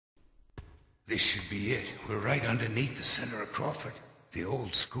This should be it. We're right underneath the center of Crawford. The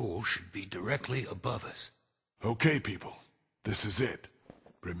old school should be directly above us. Okay, people. This is it.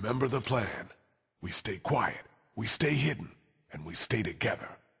 Remember the plan. We stay quiet, we stay hidden, and we stay together.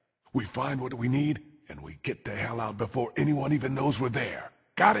 We find what we need, and we get the hell out before anyone even knows we're there.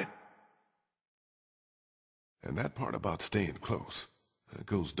 Got it? And that part about staying close, that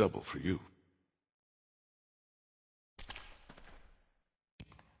goes double for you.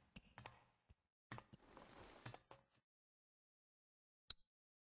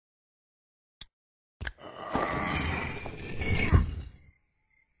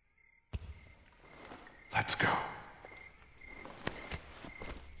 Let's go.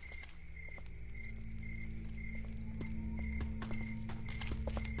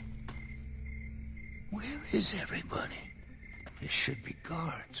 Where is everybody? There should be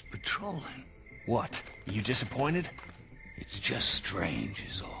guards patrolling. What? Are you disappointed? It's just strange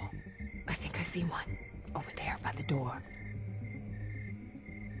is all. I think I see one. Over there by the door.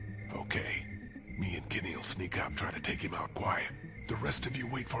 Okay. Me and Kenny will sneak up, try to take him out quiet. The rest of you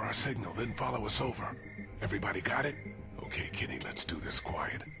wait for our signal, then follow us over. Everybody got it? Okay, Kenny, let's do this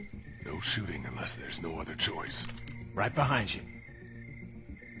quiet. No shooting unless there's no other choice. Right behind you.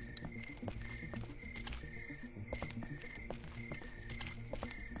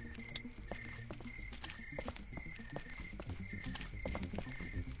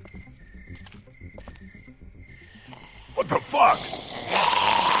 What the fuck?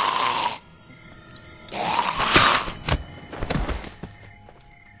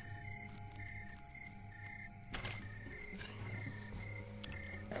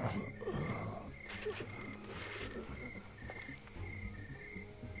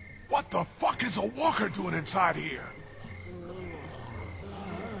 What the fuck is a walker doing inside here?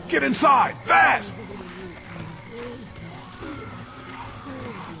 Get inside, fast!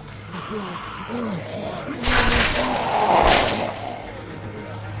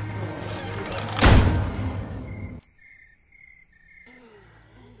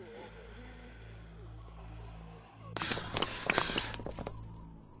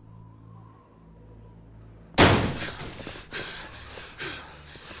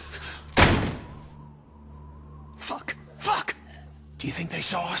 Fuck! Do you think they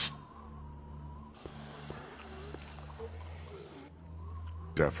saw us?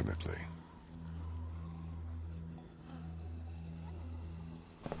 Definitely.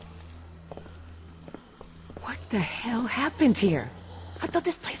 What the hell happened here? I thought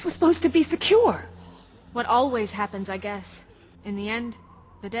this place was supposed to be secure. What always happens, I guess. In the end,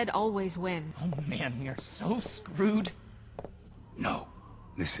 the dead always win. Oh man, we are so screwed. No,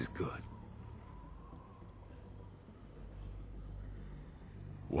 this is good.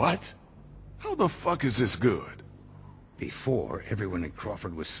 What? How the fuck is this good? Before, everyone in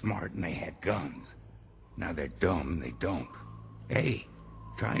Crawford was smart and they had guns. Now they're dumb and they don't. Hey,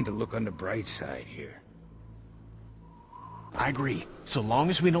 trying to look on the bright side here. I agree. So long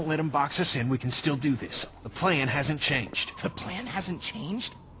as we don't let them box us in, we can still do this. The plan hasn't changed. The plan hasn't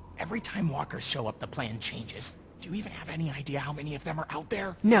changed? Every time walkers show up, the plan changes. Do you even have any idea how many of them are out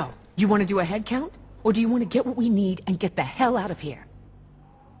there? No. You want to do a head count? Or do you want to get what we need and get the hell out of here?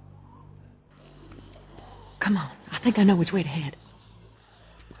 Come on. I think I know which way to head.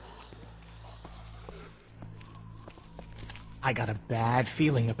 I got a bad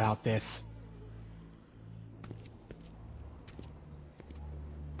feeling about this.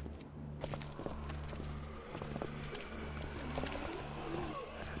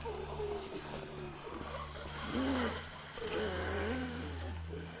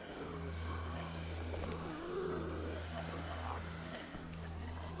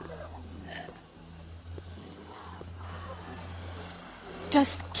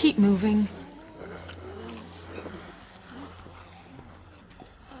 Just keep moving.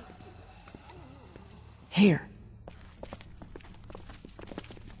 Here.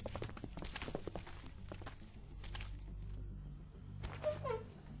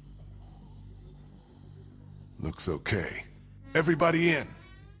 Looks okay. Everybody in.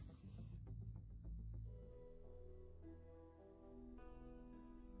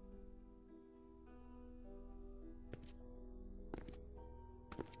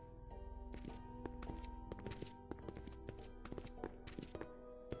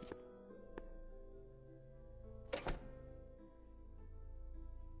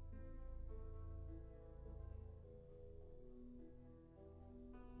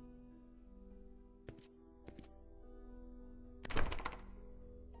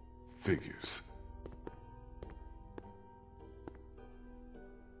 Figures.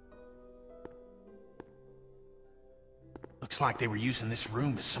 Looks Looks like they were using this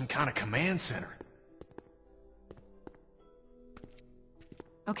room as some kind of command center.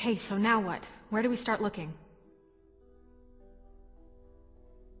 Okay, so now what? Where do we start looking?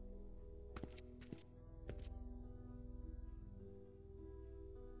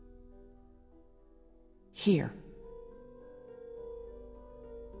 Here.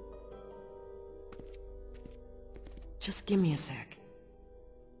 Just give me a sec.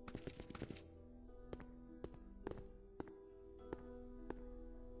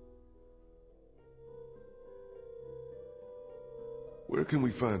 Where can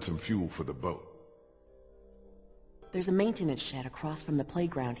we find some fuel for the boat? There's a maintenance shed across from the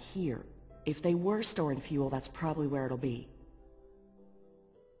playground here. If they were storing fuel, that's probably where it'll be.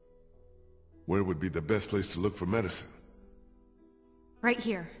 Where would be the best place to look for medicine? Right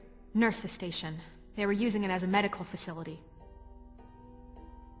here. Nurse's station. They were using it as a medical facility.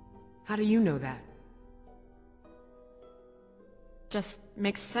 How do you know that? Just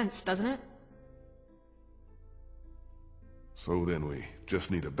makes sense, doesn't it? So then we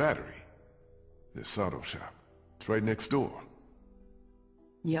just need a battery. This auto shop. It's right next door.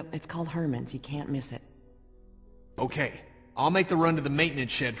 Yep, it's called Herman's. You can't miss it. Okay, I'll make the run to the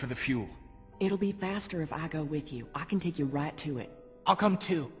maintenance shed for the fuel. It'll be faster if I go with you. I can take you right to it. I'll come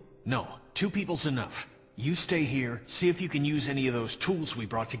too. No, 2 people's enough. You stay here, see if you can use any of those tools we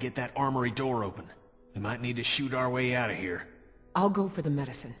brought to get that armory door open. We might need to shoot our way out of here. I'll go for the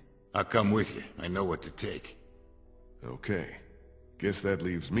medicine. I'll come with you. I know what to take. Okay. Guess that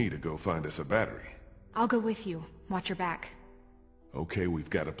leaves me to go find us a battery. I'll go with you. Watch your back. Okay,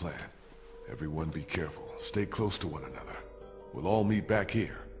 we've got a plan. Everyone be careful. Stay close to one another. We'll all meet back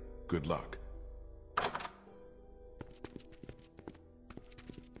here. Good luck.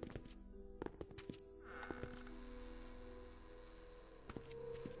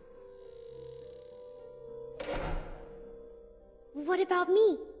 What about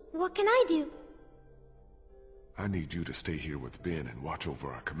me? What can I do? I need you to stay here with Ben and watch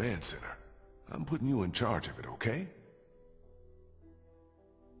over our command center. I'm putting you in charge of it, okay?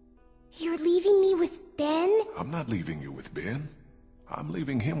 You're leaving me with Ben? I'm not leaving you with Ben. I'm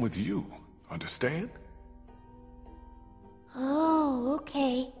leaving him with you. Understand? Oh,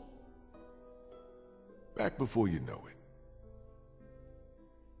 okay. Back before you know it.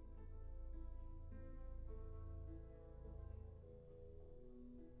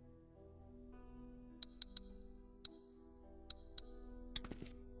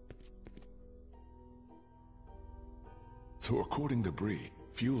 So according to Bree,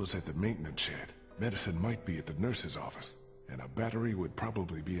 fuel is at the maintenance shed, medicine might be at the nurse's office, and a battery would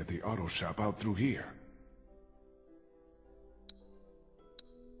probably be at the auto shop out through here.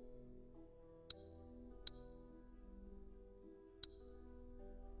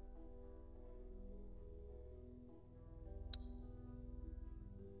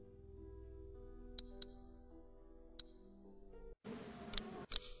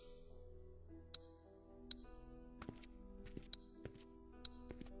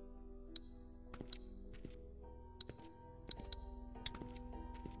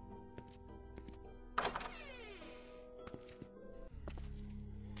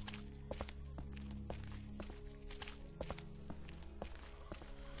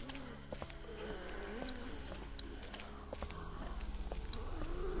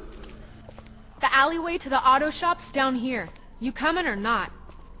 The alleyway to the auto shop's down here. You coming or not?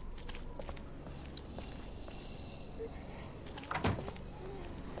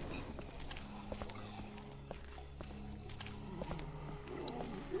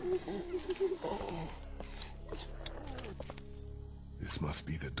 This must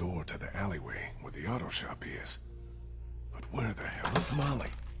be the door to the alleyway where the auto shop is. But where the hell is Molly?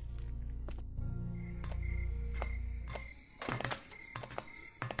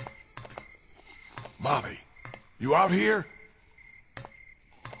 Molly, you out here?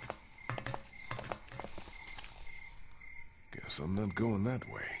 Guess I'm not going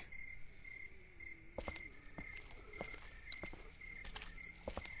that way.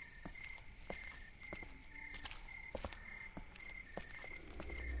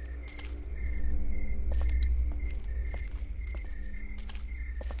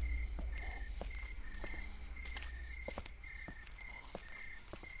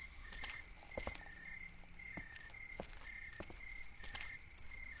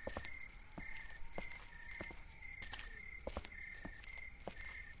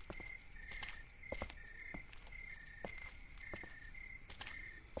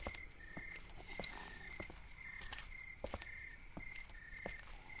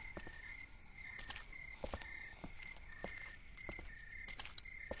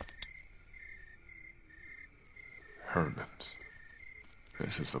 abandons.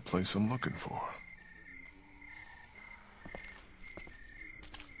 This is the place I'm looking for.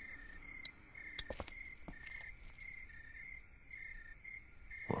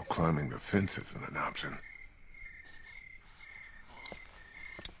 Well, climbing the fence isn't an option.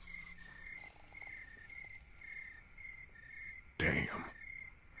 Damn.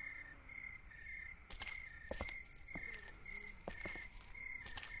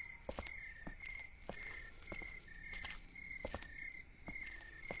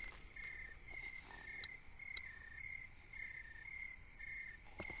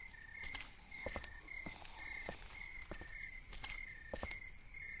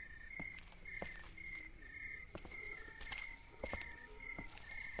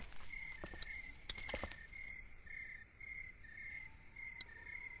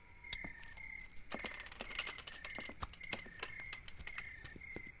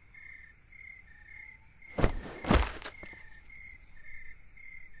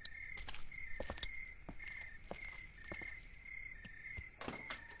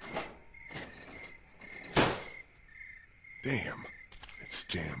 Damn, it's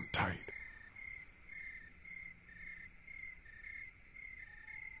jammed tight.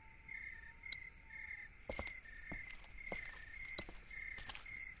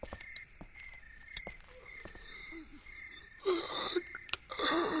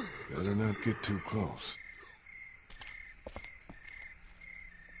 Better not get too close.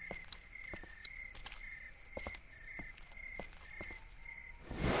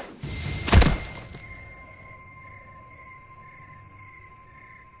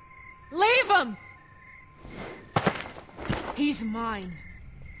 Leave him! He's mine.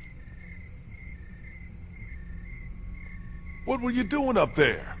 What were you doing up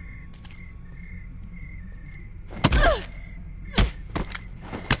there?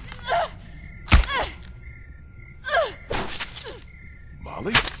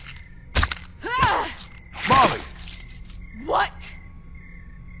 Molly? Molly! What?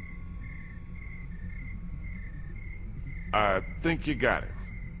 I think you got him.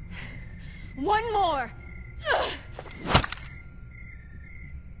 One more!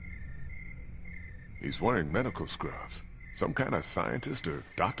 He's wearing medical scrubs. Some kind of scientist or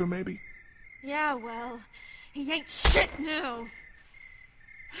doctor, maybe? Yeah, well, he ain't shit now.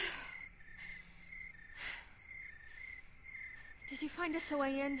 Did you find us a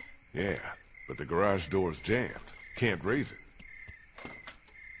way in? Yeah, but the garage door's jammed. Can't raise it.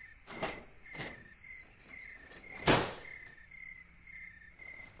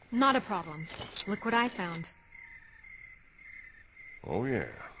 Not a problem. Look what I found. Oh yeah,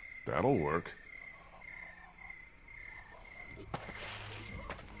 that'll work.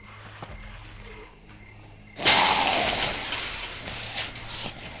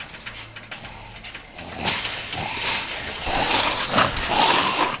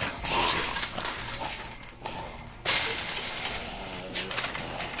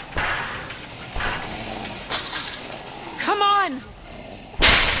 Come on!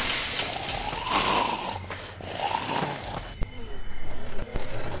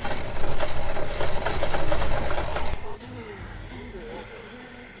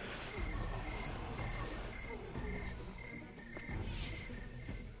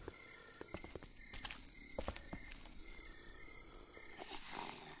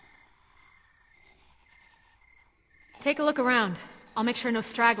 Take a look around. I'll make sure no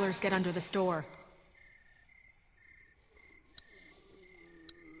stragglers get under this door.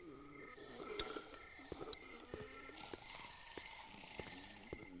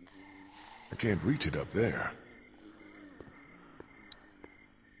 I can't reach it up there.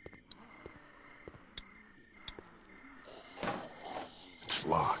 It's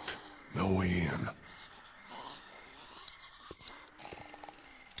locked. No way in.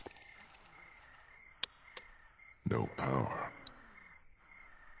 No power.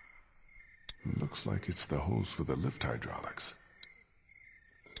 Looks like it's the hose for the lift hydraulics.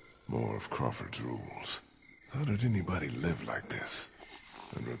 More of Crawford's rules. How did anybody live like this?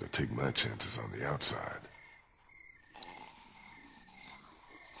 I'd rather take my chances on the outside.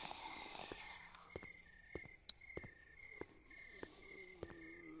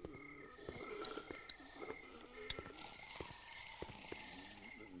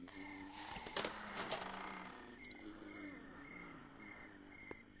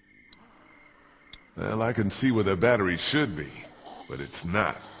 Well, I can see where the battery should be, but it's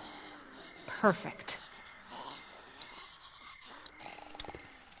not. Perfect.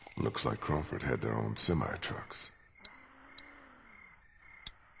 Looks like Crawford had their own semi-trucks.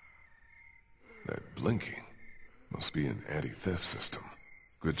 That blinking must be an anti-theft system.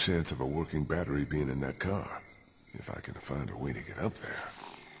 Good chance of a working battery being in that car. If I can find a way to get up there.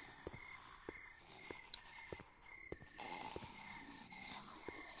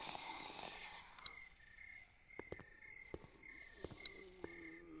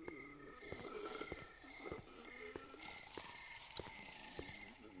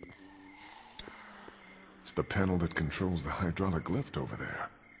 It's the panel that controls the hydraulic lift over there.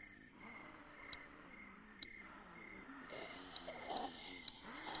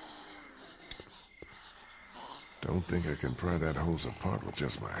 Don't think I can pry that hose apart with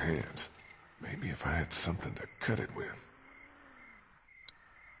just my hands. Maybe if I had something to cut it with.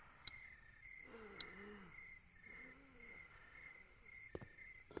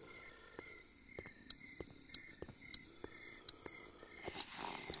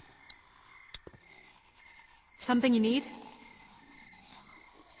 Something you need?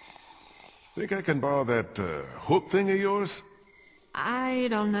 Think I can borrow that, hook thing of yours? I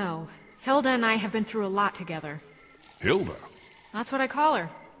don't know. Hilda and I have been through a lot together. Hilda? That's what I call her.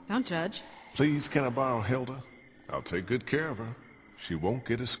 Don't judge. Please, can I borrow Hilda? I'll take good care of her. She won't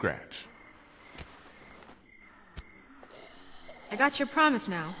get a scratch. I got your promise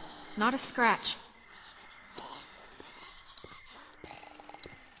now. Not a scratch.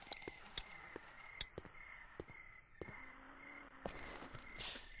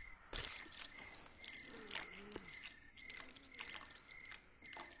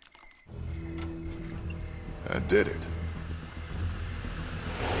 I did it.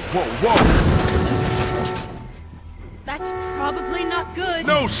 Whoa, whoa! That's probably not good.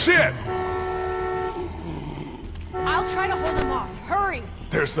 No shit! I'll try to hold him off. Hurry!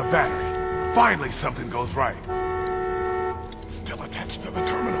 There's the battery. Finally something goes right. Still attached to the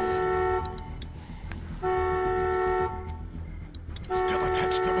terminals. Still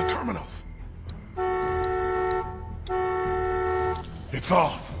attached to the terminals. It's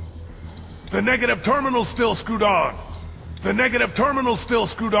off. The negative terminal's still screwed on. The negative terminal's still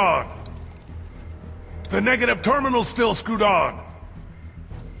screwed on. The negative terminal's still screwed on.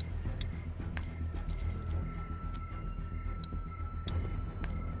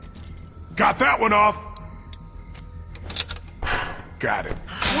 Got that one off. Got it.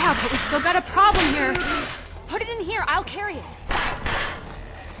 Yeah, but we still got a problem here. Put it in here. I'll carry it.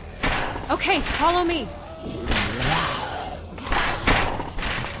 Okay, follow me.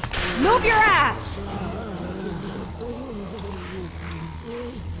 Move your ass!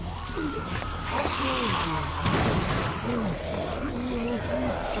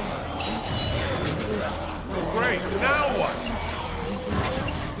 Great, now what?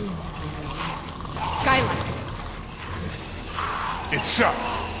 Skylight. It's shut.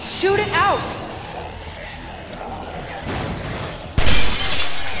 Shoot it out!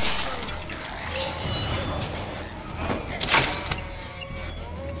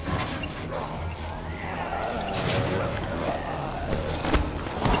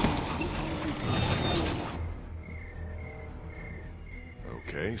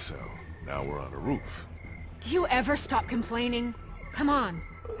 Okay, so now we're on a roof. Do you ever stop complaining? Come on.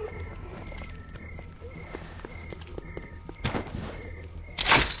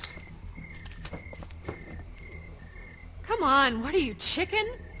 Come on, what are you,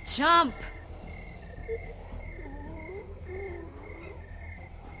 chicken? Jump!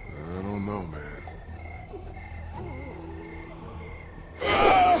 I don't know, man.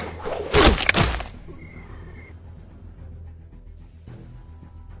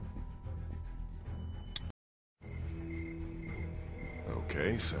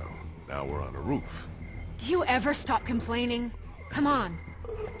 Okay, so now we're on a roof. Do you ever stop complaining? Come on.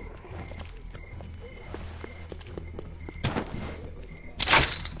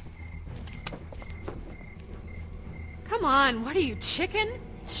 Come on, what are you, chicken?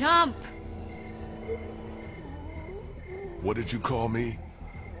 Jump! What did you call me?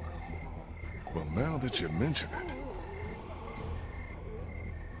 Well, now that you mention it.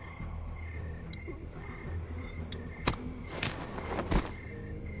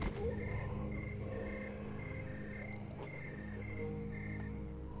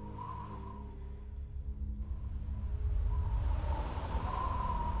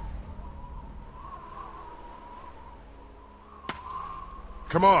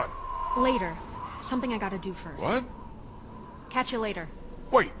 Come on. Later. Something I gotta do first. What? Catch you later.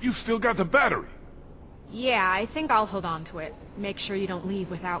 Wait, you still got the battery. Yeah, I think I'll hold on to it. Make sure you don't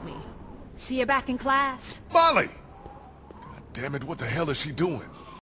leave without me. See you back in class. Molly! God damn it, what the hell is she doing?